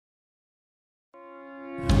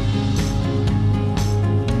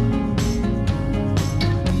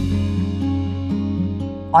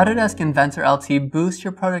Autodesk Inventor LT boosts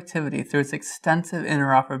your productivity through its extensive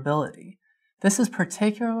interoperability. This is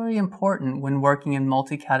particularly important when working in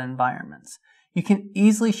multi-CAD environments. You can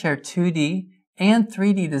easily share 2D and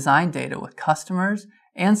 3D design data with customers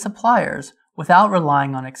and suppliers without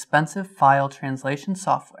relying on expensive file translation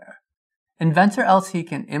software. Inventor LT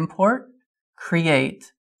can import,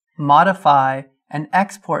 create, modify, and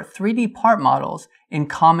export 3D part models in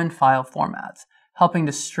common file formats, helping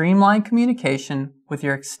to streamline communication with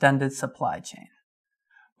your extended supply chain.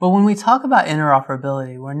 But when we talk about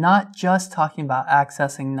interoperability, we're not just talking about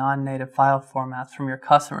accessing non-native file formats from your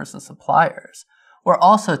customers and suppliers. We're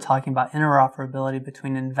also talking about interoperability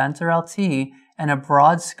between Inventor LT and a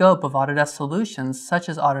broad scope of Autodesk solutions such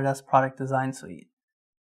as Autodesk Product Design Suite.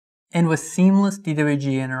 And with seamless DWG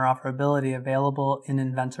interoperability available in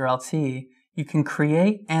Inventor LT, you can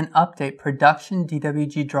create and update production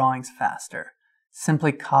DWG drawings faster.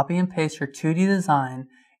 Simply copy and paste your 2D design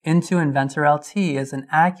into Inventor LT as an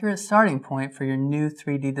accurate starting point for your new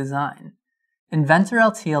 3D design. Inventor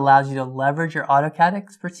LT allows you to leverage your AutoCAD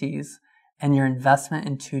expertise and your investment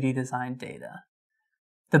in 2D design data.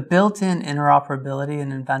 The built-in interoperability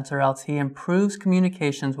in Inventor LT improves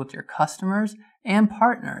communications with your customers and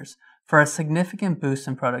partners for a significant boost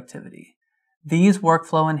in productivity. These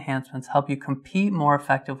workflow enhancements help you compete more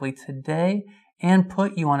effectively today and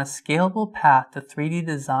put you on a scalable path to 3D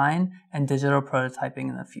design and digital prototyping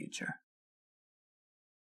in the future.